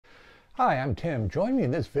Hi, I'm Tim. Join me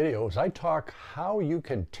in this video as I talk how you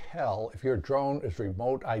can tell if your drone is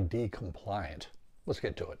remote ID compliant. Let's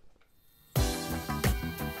get to it.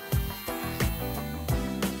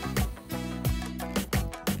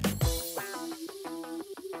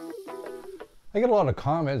 I get a lot of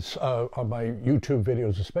comments on my YouTube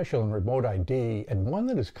videos, especially on remote ID, and one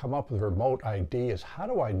that has come up with remote ID is how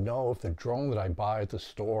do I know if the drone that I buy at the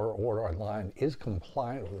store or order online is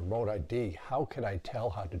compliant with remote ID? How can I tell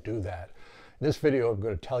how to do that? In this video, I'm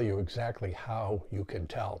going to tell you exactly how you can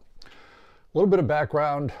tell. A little bit of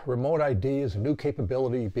background. Remote ID is a new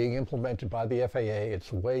capability being implemented by the FAA.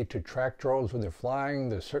 It's a way to track drones when they're flying.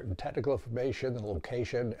 There's certain technical information, the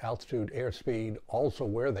location, altitude, airspeed, also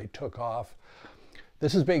where they took off.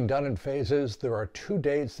 This is being done in phases. There are 2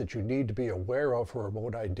 dates that you need to be aware of for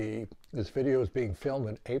remote ID. This video is being filmed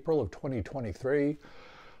in April of 2023.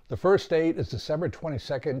 The first date is December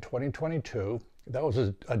 22nd, 2022. That was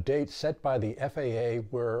a date set by the FAA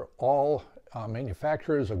where all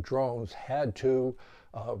manufacturers of drones had to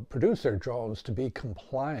produce their drones to be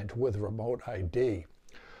compliant with remote ID.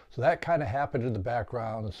 So that kind of happened in the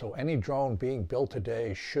background. So any drone being built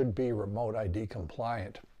today should be remote ID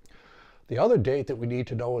compliant. The other date that we need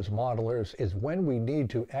to know as modelers is when we need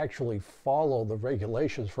to actually follow the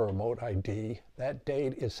regulations for remote ID. That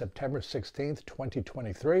date is September 16th,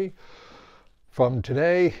 2023. From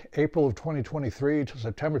today, April of 2023 to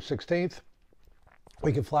September 16th,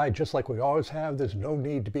 we can fly just like we always have. There's no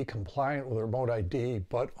need to be compliant with remote ID,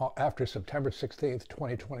 but after September 16th,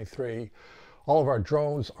 2023, all of our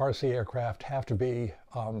drones, RC aircraft have to be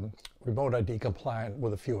remote ID compliant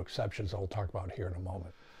with a few exceptions I'll talk about here in a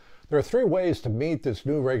moment. There are 3 ways to meet this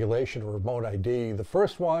new regulation of remote ID. The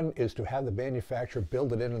first one is to have the manufacturer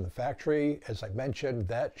build it in the factory. As I mentioned,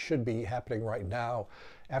 that should be happening right now.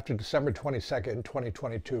 After December 22nd,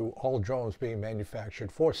 2022, all drones being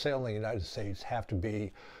manufactured for sale in the United States have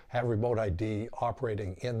remote ID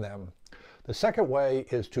operating in them. The second way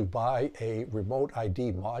is to buy a remote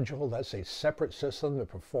ID module. That's a separate system that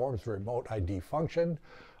performs the remote ID function.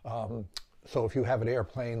 So if you have an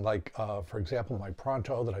airplane like, for example, my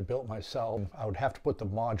Pronto that I built myself, I would have to put the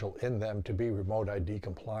module in them to be remote ID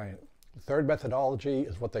compliant. The third methodology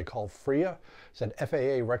is what they call FAA. It's an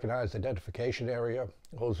FAA recognized identification area.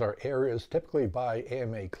 Those are areas typically by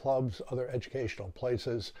AMA clubs, other educational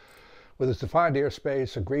places, with its defined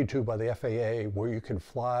airspace agreed to by the FAA where you can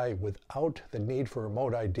fly without the need for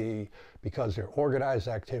remote ID because they're organized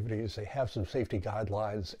activities, they have some safety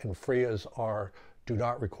guidelines, and FRIAs do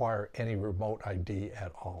not require any remote ID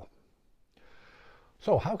at all.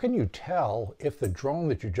 So how can you tell if the drone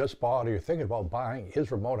that you just bought or you're thinking about buying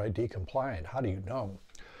is remote ID compliant? How do you know?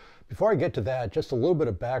 Before I get to that, just a little bit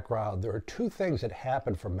of background. There are 2 things that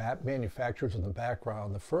happen for map manufacturers in the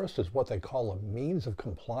background. The first is what they call a means of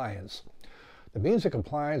compliance. The means of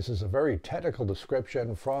compliance is a very technical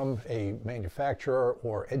description from a manufacturer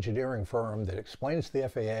or engineering firm that explains to the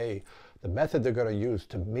FAA the method they're going to use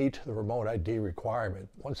to meet the remote ID requirement.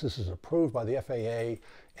 Once this is approved by the FAA,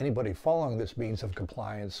 anybody following this means of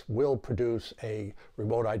compliance will produce a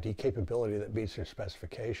remote ID capability that meets their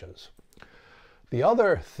specifications. The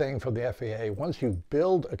other thing from the FAA, once you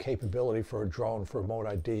build a capability for a drone for remote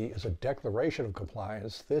ID, is a declaration of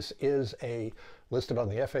compliance. This is listed on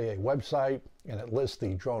the FAA website, and it lists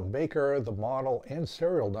the drone maker, the model, and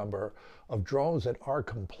serial number of drones that are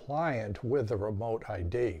compliant with the remote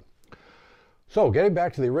ID. So getting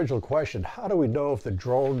back to the original question, how do we know if the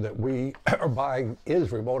drone that we are buying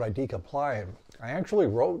is remote ID compliant? I actually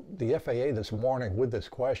wrote the FAA this morning with this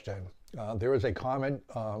question. There is a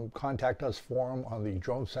contact us form on the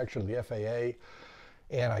drone section of the FAA,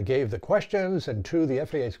 and I gave the questions, and to the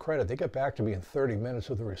FAA's credit, they get back to me in 30 minutes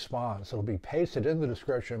with a response. It'll be pasted in the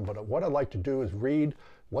description, but what I'd like to do is read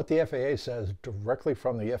what the FAA says directly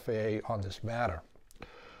from the FAA on this matter.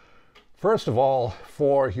 First of all,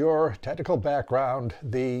 for your technical background,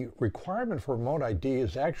 the requirement for remote ID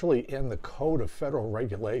is actually in the Code of Federal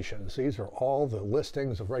Regulations. These are all the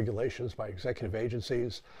listings of regulations by executive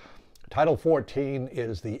agencies. Title 14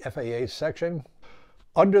 is the FAA section.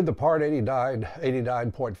 Under the Part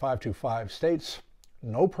 89.525 states,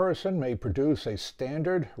 no person may produce a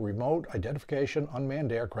standard remote identification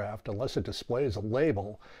unmanned aircraft unless it displays a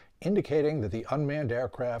label indicating that the unmanned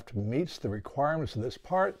aircraft meets the requirements of this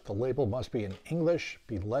part. The label must be in English,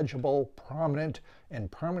 be legible, prominent,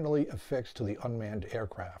 and permanently affixed to the unmanned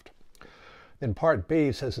aircraft. Then Part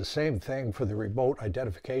B says the same thing for the remote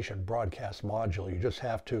identification broadcast module. You just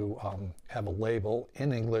have to have a label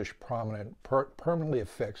in English, prominent, permanently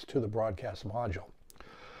affixed to the broadcast module.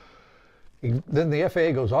 Then the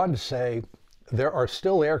FAA goes on to say there are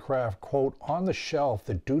still aircraft, quote, on the shelf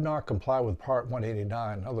that do not comply with Part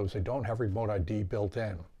 189. In other words, they don't have remote ID built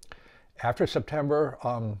in. After September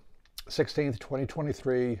 16th,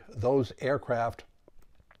 2023, those aircraft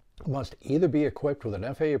must either be equipped with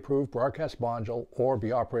an FAA-approved broadcast module or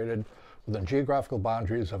be operated within geographical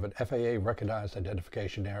boundaries of an FAA-recognized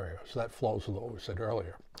identification area. So that flows with what we said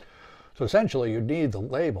earlier. So essentially, you need the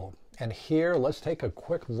label. And here, let's take a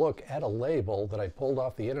quick look at a label that I pulled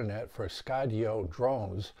off the internet for Skydio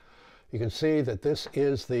drones. You can see that this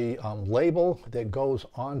is the label that goes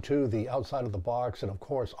onto the outside of the box and, of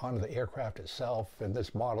course, onto the aircraft itself. And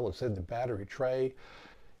this model is in the battery tray.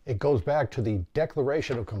 It goes back to the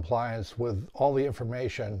declaration of compliance with all the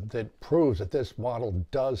information that proves that this model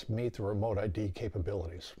does meet the remote ID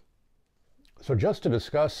capabilities. So just to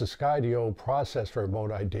discuss the Skydio process for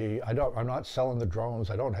remote ID, I'm not selling the drones.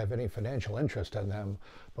 I don't have any financial interest in them.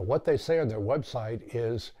 But what they say on their website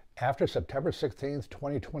is after September 16th,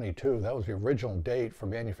 2022, that was the original date for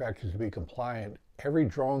manufacturers to be compliant, every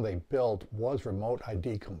drone they built was remote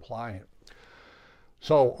ID compliant.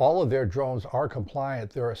 So all of their drones are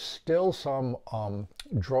compliant. There are still some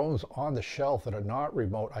drones on the shelf that are not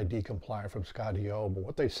remote ID compliant from Skydio. But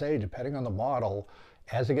what they say, depending on the model,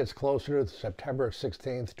 as it gets closer to the September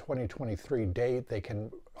 16th, 2023 date, they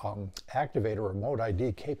can activate a remote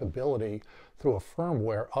ID capability through a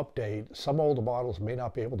firmware update. Some older models may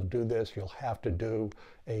not be able to do this. You'll have to do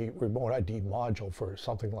a remote ID module for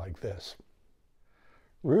something like this.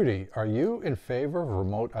 Rudy, are you in favor of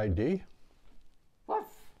remote ID? What?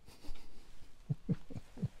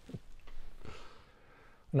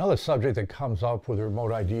 Another subject that comes up with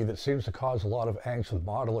remote ID that seems to cause a lot of angst with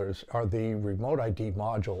modelers are the remote ID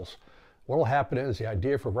modules. What will happen is the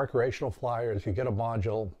idea for recreational flyers, you get a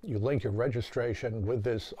module, you link your registration with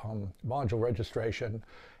this module registration,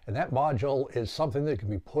 and that module is something that can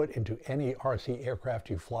be put into any RC aircraft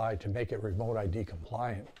you fly to make it remote ID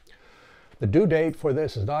compliant. The due date for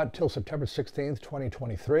this is not until September 16th,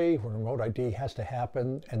 2023, when remote ID has to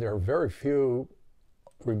happen, and there are very few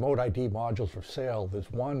remote ID modules for sale.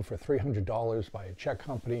 There's one for $300 by a Czech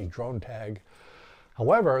company, Drone Tag.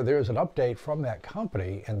 However, there's an update from that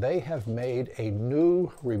company, and they have made a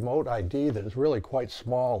new remote ID that is really quite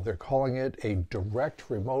small. They're calling it a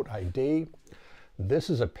direct remote ID.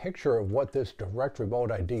 This is a picture of what this direct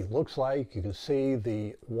remote ID looks like. You can see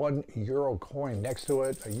the €1 coin next to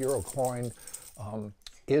it. A euro coin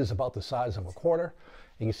is about the size of a quarter.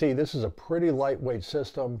 You can see this is a pretty lightweight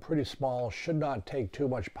system, pretty small, should not take too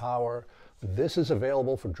much power. This is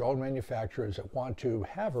available for drone manufacturers that want to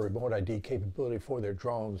have a remote ID capability for their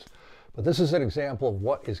drones. But this is an example of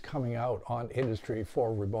what is coming out on industry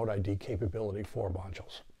for remote ID capability for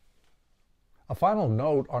modules. A final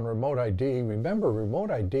note on remote ID, remember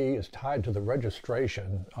remote ID is tied to the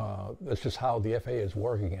registration. That's just how the FAA is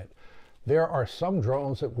working it. There are some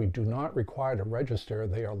drones that we do not require to register.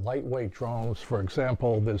 They are lightweight drones. For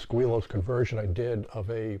example, this Guilos conversion I did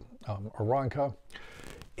of a Aranca.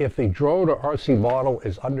 If the drone or RC model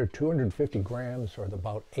is under 250 grams or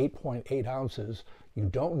about 8.8 ounces, you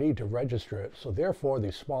don't need to register it. So therefore,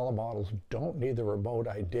 these smaller models don't need the remote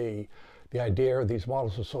ID. The idea, these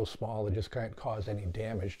models are so small, they just can't cause any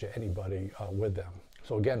damage to anybody with them.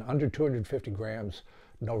 So again, under 250 grams,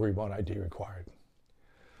 no remote ID required.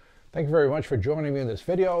 Thank you very much for joining me in this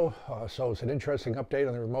video. So it's an interesting update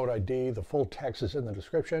on the remote ID. The full text is in the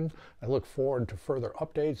description. I look forward to further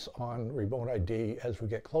updates on remote ID as we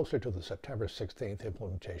get closer to the September 16th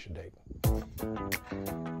implementation date.